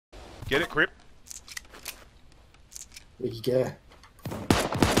Get it, Crip? Where'd you go?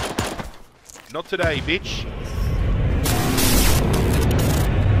 Not today, bitch.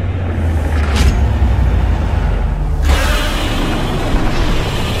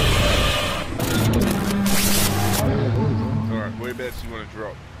 Alright, whereabouts do you want to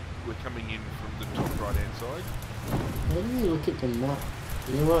drop? We're coming in from the top right hand side. How do you look at the map?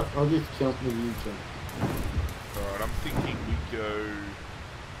 You know what? I'll just jump with you, jump. Alright, I'm thinking we go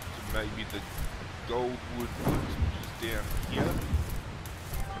to maybe the Goldwood Woods, which is down here.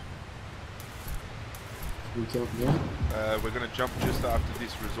 We jump now? We're going to jump just after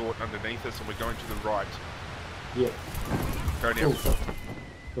this resort underneath us, and we're going to the right. Yep. Go now. Oh, fuck.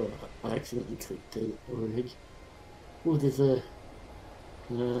 Oh, I accidentally clicked it already. Oh, there's a...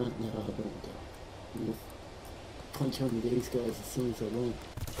 No, I don't want that. Punch on these guys as soon as I leave.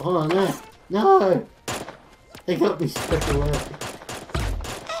 Oh, no! No! They got me stuck away.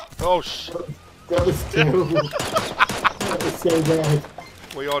 Oh, shit. That was terrible. That was so bad.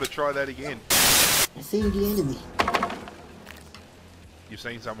 We ought to try that again. I seen the enemy. You've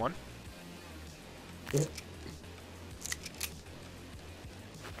seen someone? Yep.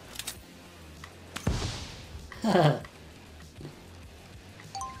 Okay.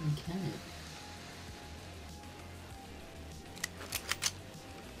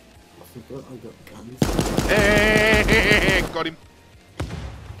 I forgot I got guns. Hey, got him.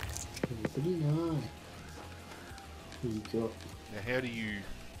 Pretty nice. Who you got? Now, how do you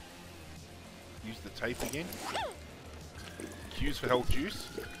use the tape again? Q's for health juice.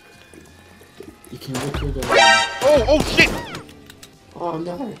 You can look at Oh shit! Oh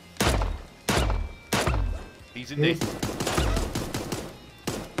no! He's in there.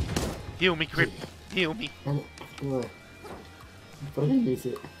 Heal me, Crip. Heal me. What? But I use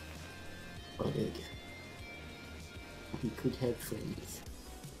it. I did. He could have friends.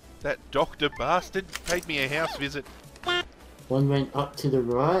 That doctor bastard paid me a house visit. One went up to the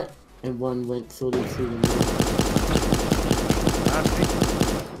right, and one went sort of through the middle.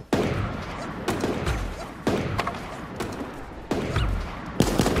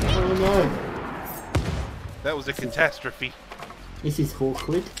 Oh no! That was a catastrophe. This is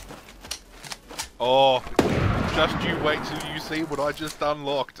awkward. Oh, just you wait till you see what I just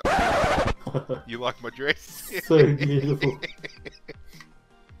unlocked. You like my dress? So beautiful.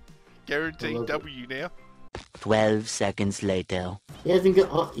 Guaranteed W now. 12 seconds later. He hasn't got.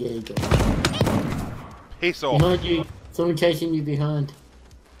 Oh, yeah, he got. Piss off. Behind you. Someone chasing you behind.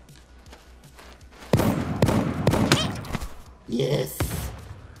 Yes.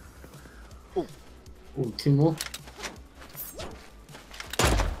 Oh, Oh, two more.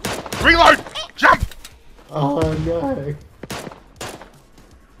 reload! Jump! Oh no.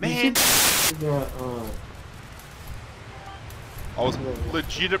 Man! Oh. I was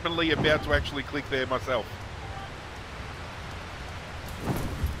legitimately about to actually click there myself.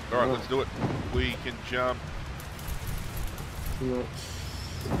 Alright, let's do it. We can jump. Yeah.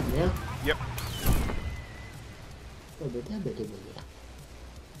 Yep.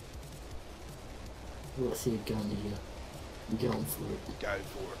 Let's see a gun here. I'm going for it. Go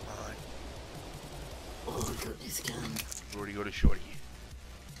for it, mate. Oh, I got this gun. I've already got a shotty.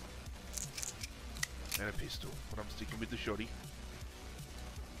 And a pistol. But I'm sticking with the shotty.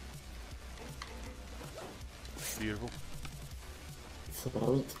 Beautiful.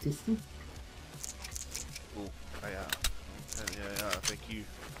 Silence pistol? Oh, they are. They are, thank you.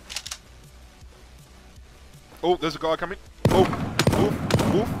 Oh, there's a guy coming. Oh, oh,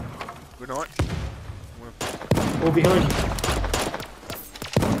 oh. Good night. Oh, behind you.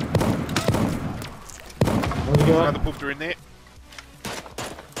 Another poofter in there.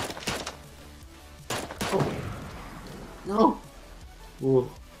 Oh. No.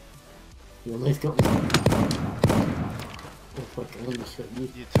 Oh. You almost got me. Oh fuck, I only shot you.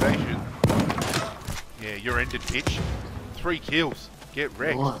 Yeah, today should... Yeah, you're ended, bitch. 3 kills. Get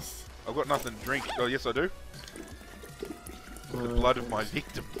wrecked. Nice. I've got nothing to drink. Oh, yes I do. The blood of my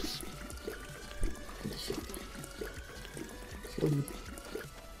victims.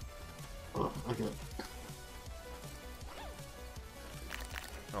 Oh, I got it.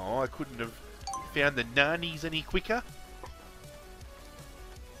 Oh, I couldn't have found the nannies any quicker.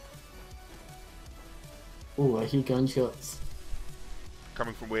 Oh, I hear gunshots.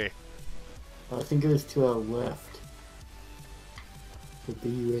 Coming from where? I think it was to our left. So be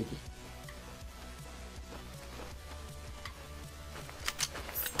ready.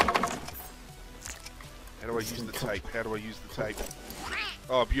 How do I use the tape? How do I use the tape?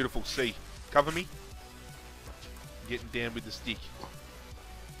 Oh, beautiful. C. Cover me. Getting down with the stick.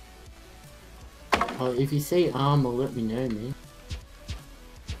 If you see armor, let me know, man.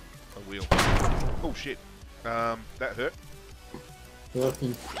 I will. Oh shit. That hurt.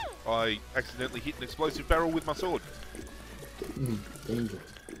 Working. I accidentally hit an explosive barrel with my sword. Danger.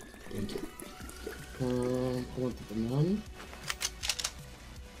 Danger. I want the banana.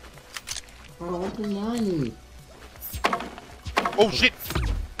 I want the banana. Oh shit!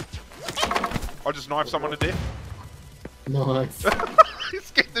 I just knifed someone to death. Nice. He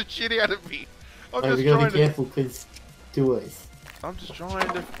scared the shit out of me. I'm Hey, just we gotta trying be careful because doors. I'm just trying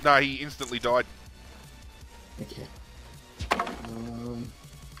to. No, he instantly died. Okay.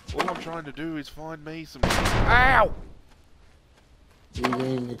 All I'm trying to do is find me some. Ow! You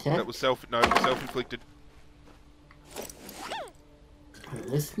getting attacked? That was self-inflicted. Right,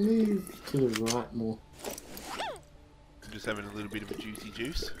 let's move to the right more. I'm just having a little bit of a juicy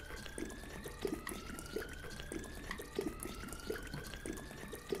juice.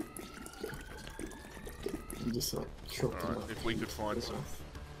 And just like chop them Alright, up. if we could find some.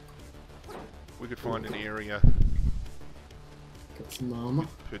 We could find an area, Got some armor.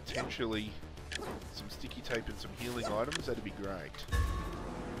 potentially some sticky tape and some healing items, that'd be great.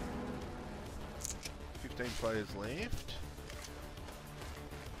 15 players left.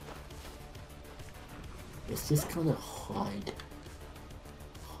 Let's just kind of hide.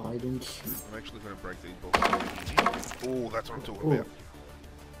 Hide and shoot. I'm actually going to break these boxes. Oh, that's what I'm talking about.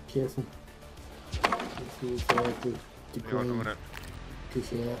 Careful. Careful outside the Yeah, I'm ground. doing it.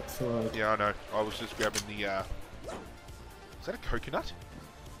 Because you're outside. Yeah, I know. I was just grabbing the, is that a coconut?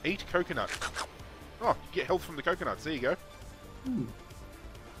 Eat coconut. Oh, you get health from the coconuts. There you go. Hmm.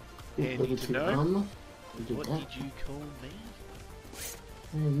 Handy Level to 2 know. armor. We did What that. did you call me?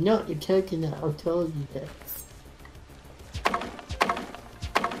 I'm not a coconut, I told you that.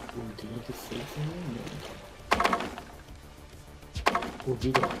 Oh, did I just say something? No. Or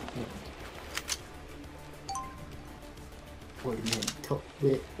did I? No. Wait, man,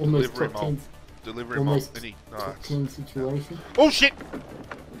 we're almost Delivery top mob. 10. Delivery Almost mob. Any? top Nice. 10 situation. Oh shit!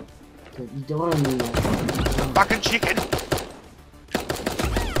 Don't you die on me, mate. Fucking chicken!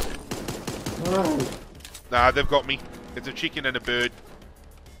 No. Nah, they've got me. It's a chicken and a bird.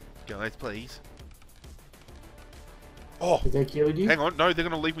 Guys, please. Oh, Did they kill you? hang on. No, they're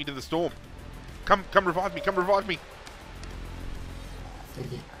going to leave me to the storm. Come revive me. Come revive me.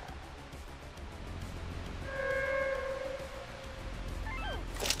 Okay.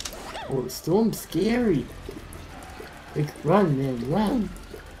 Oh, the storm's scary. Like, run, man, run.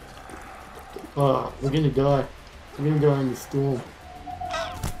 Oh, we're gonna die. We're gonna die in the storm.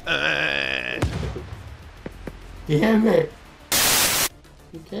 Damn it!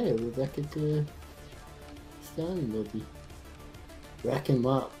 Okay, we're back at the starting lobby. Rack him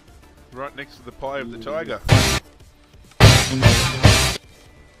up. Right next to the pie of the tiger.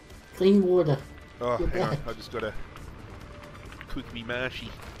 Clean water. Oh, You're hang on. back. I just got to cook me marshy.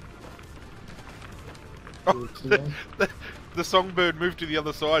 Oh, the songbird moved to the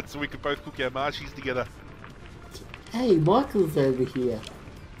other side so we could both cook our marshies together. Hey, Michael's over here.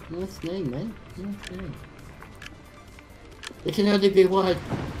 Nice name, man. Nice name. It can only be one.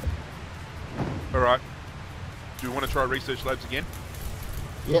 Alright. Do you want to try research labs again?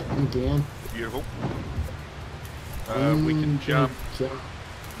 Yep, I'm down. Beautiful. We can jump.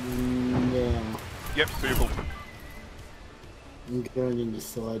 Now. Yep, beautiful. I'm going in the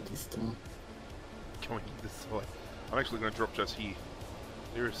side this time. Going to this side. I'm actually going to drop just here.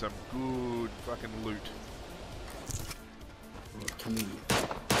 There is some good fucking loot. Oh, come here.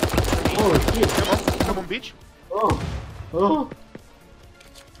 Oh, shit. Come on, bitch. Oh. Oh.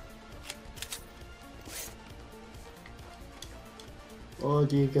 Oh,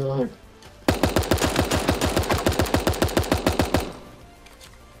 dear God.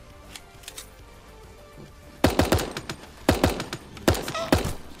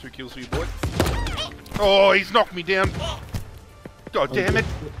 Two kills for you, boy. Oh, he's knocked me down. God damn it.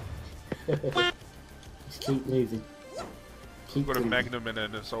 Just keep moving. Keep I've got a moving. magnum and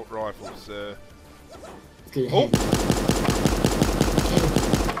an assault rifle, so... Good Oh. hand.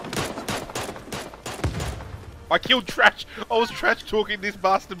 I killed Trash. I was trash talking this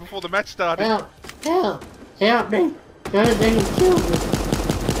bastard before the match started. Help! Help! Help me! Don't let him kill me!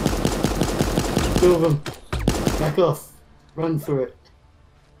 Kill them. Back off. Run for it.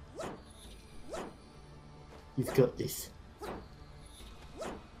 You've got this.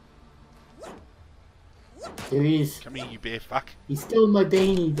 There he is. Come here, you bear fuck. He stole my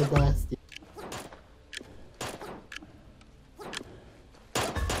beanie, the bastard.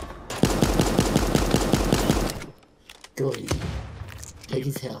 Got him. Take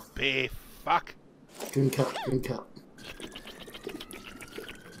his health. Bear fuck. Drink up, drink up.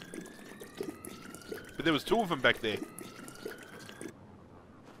 But there was two of them back there.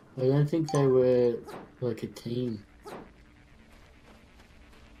 I don't think they were like a team.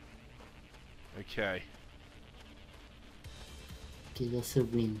 Okay. Give us a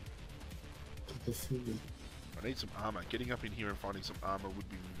win. Give us a win. I need some armor. Getting up in here and finding some armor would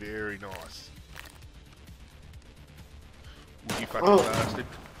be very nice. Would you fucking bastard?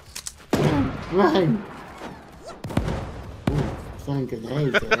 Run! Ooh, throwing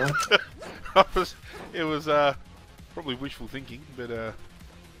grenades, alright? It was probably wishful thinking, but how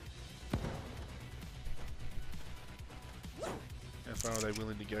far are they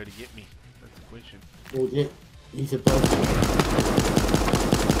willing to go to get me? That's the question. Oh, yeah. He's above you.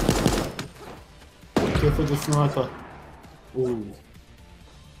 Careful the sniper. Ooh.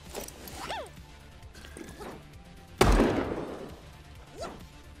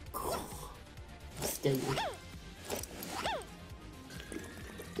 Stay with.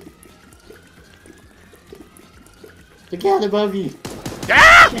 Look out above you!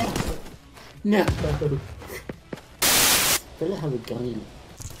 Ah! No! Better have a gun in it.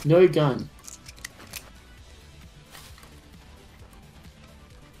 No gun.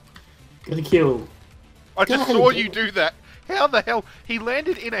 Got a kill. I just God, saw you do that. How the hell? He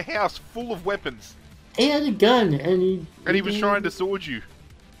landed in a house full of weapons. He had a gun and he Was trying to sword you.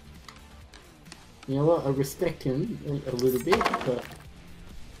 You know what? I respect him a little bit, but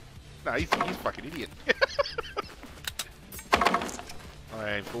No, he's a fucking idiot.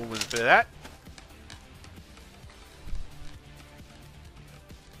 I ain't falling for that.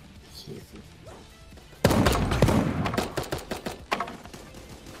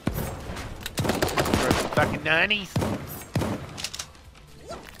 Throw some fucking 90s.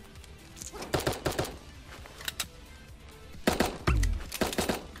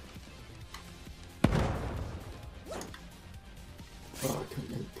 oh, I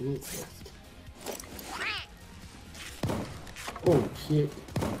couldn't do it first. Oh shit!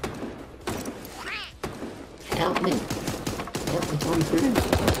 Help me! Help me come through!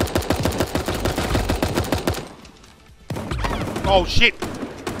 Oh shit!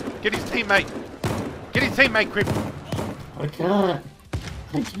 Get his teammate! Get his teammate, Crip! I can't!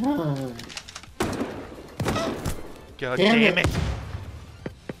 I can't! God Damn damn it!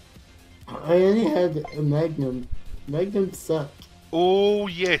 I only had a Magnum. Magnum suck. Oh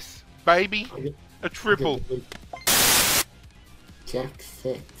yes, baby! A triple! Jack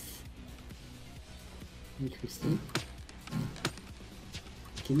 6. Interesting.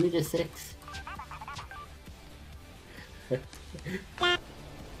 Give me the 6.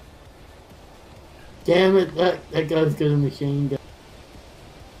 Damn it, that guy's got a machine gun.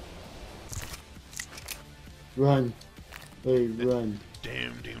 Run. Hey, run.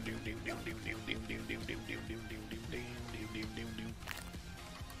 Doom, doom, doom, doom, doom, doom, doom, doom, doom, doom, doom, doom, doom, doom, doom, doom, doom, doom, doom.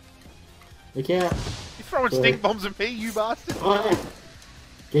 Look out. You're throwing stink bombs at me, you bastard! Oh,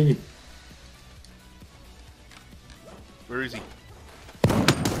 get him. Where is he?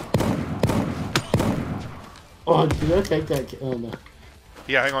 Oh, did I take that? Oh, no.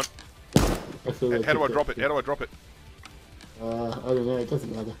 Here, hang on. I thought How do I took drop that. it? How do I drop it? I don't know, it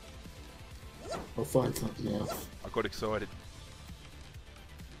doesn't matter. I'll find something else. I got excited.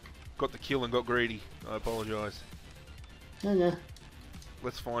 Got the kill and got greedy. I apologise. No, no.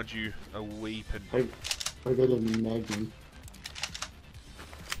 Let's find you a weapon. I got a Magnum.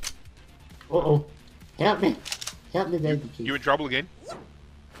 Uh-oh. Help me. Help me, baby. You in trouble again?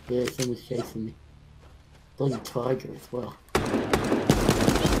 Yeah, someone's chasing me. Bloody tiger as well.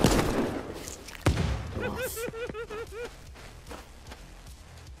 Nice.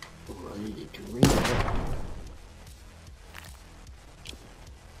 Ready to drink.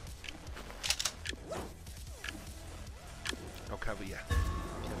 I'll cover you.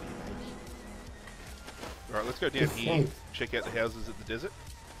 Alright, let's go down here. Check out the houses at the desert.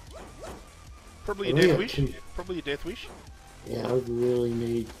 Probably a death wish. Probably a death wish. Yeah, I really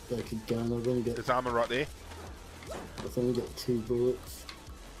need like a gun. I've only got. There's armor right there. I've only got 2 bullets.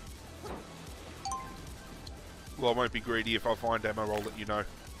 Well, I won't be greedy if I find ammo. I'll let you know.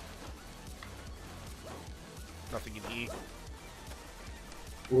 Nothing in here.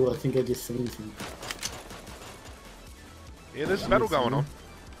 Oh, I think I just seen some. Yeah, there's a battle going on.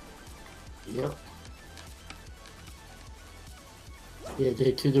 Yep. Yeah,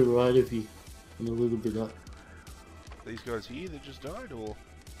 they're to the right of you, and a little bit up. These guys here that just died, or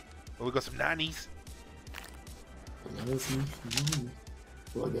well, we got some nannies.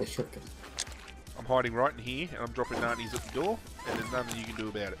 Oh, I got a shotgun. I'm hiding right in here, and I'm dropping nannies at the door, and there's nothing you can do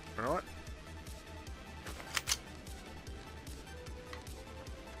about it. All right?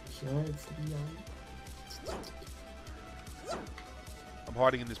 I'm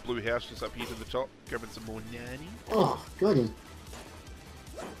hiding in this blue house just up here to the top, grabbing some more nannies. Oh, got him.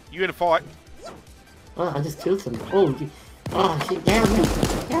 You in a fight? Oh, I just killed him. Oh, shit, help me!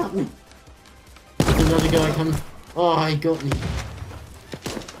 Help me! There's another guy coming. Oh, he got me.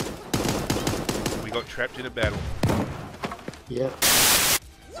 We got trapped in a battle. Yep.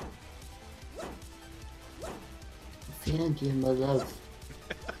 I found you, my love.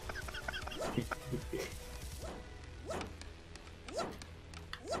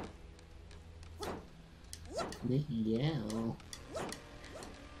 Meow.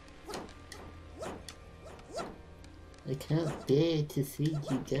 I can't bear to see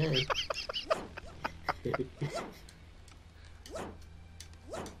you go.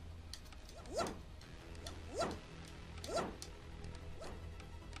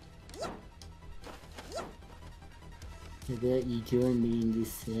 How about you join me in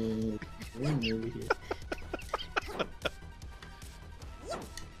this room over here?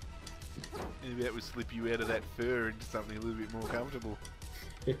 Maybe that would slip you out of that fur into something a little bit more comfortable.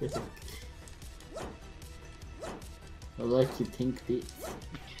 I like your pink bits.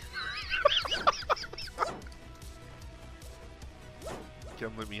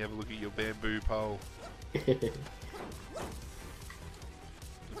 Come let me have a look at your bamboo pole. I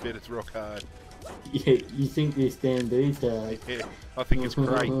bet it's rock hard. Yeah, you think this bamboo's hard? Yeah, I think it's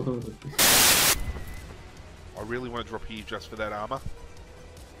great. I really want to drop here just for that armor.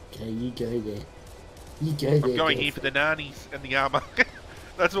 Okay, you go there. You go there. I'm going here for the nannies and the armor.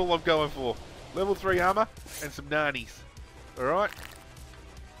 That's all I'm going for. Level 3 armor and some nannies. Alright?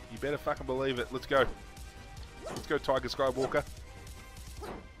 You better fucking believe it. Let's go. Let's go, Tiger Skywalker.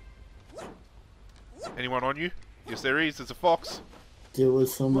 Anyone on you? Yes, there is. There's a fox. There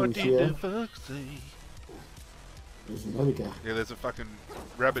was someone What here. did the fox say? There's another guy. Yeah, there's a fucking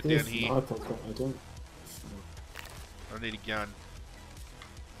rabbit down here. Sniper, but I don't. I need a gun.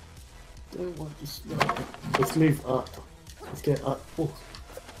 Don't want to sniper. Let's move up. Let's go up. Oh.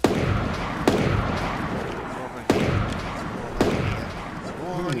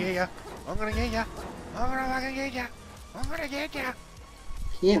 I'm gonna get ya. I'm gonna get ya. I'm gonna fucking get ya. I'm gonna get ya.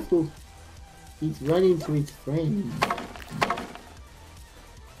 Careful. He's running to his friend.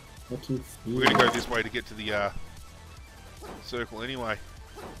 I can see. We're gonna go this way to get to the circle anyway.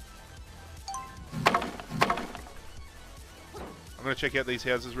 I'm gonna check out these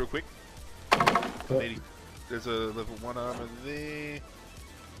houses real quick. There's a level 1 armor there.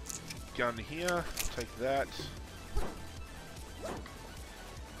 Gun here. Take that.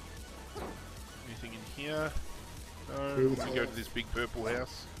 Anything in here? No. I'm gonna go to this big purple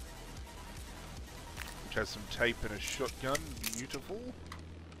house, which has some tape and a shotgun. Beautiful.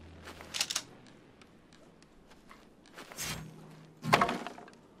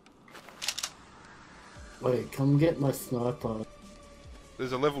 Wait, come get my sniper.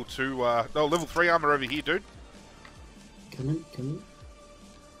 There's a level 2, no, level 3 armor over here, dude. Come in, come in.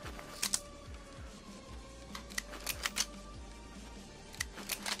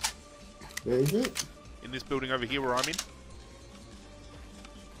 Where is it? In this building over here where I'm in.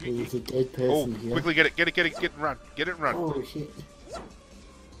 There's a dead person here. Quickly get it, get it and run. Get it and run. Oh shit.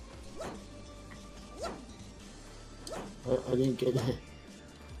 I didn't get it.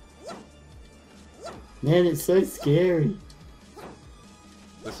 Man, it's so scary.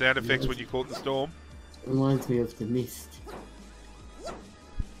 The sound effects when you caught the storm. Reminds me of the mist. Let's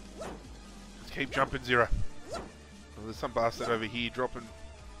keep jumping, Zira. Oh, there's some bastard over here dropping.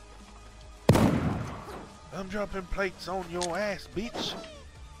 I'm dropping plates on your ass, bitch.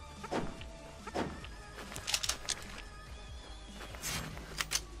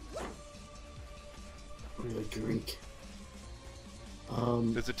 Real drink.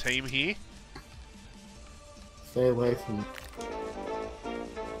 There's a team here. Stay away from me.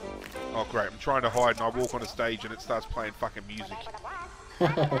 Oh great, I'm trying to hide and I walk on a stage and it starts playing fucking music.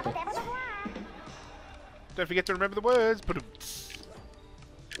 Don't forget to remember the words.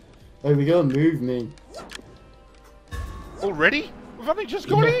 Oh, we gotta move, man. Already? We've only just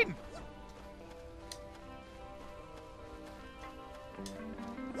got in!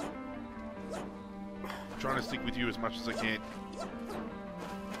 I'm trying to stick with you as much as I can. I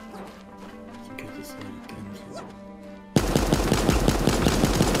think I just need a gun.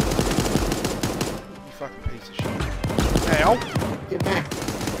 You fucking piece of shit. Ow! Get back!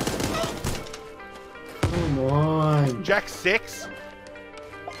 Come on! Jack 6?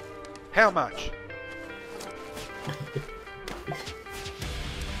 How much?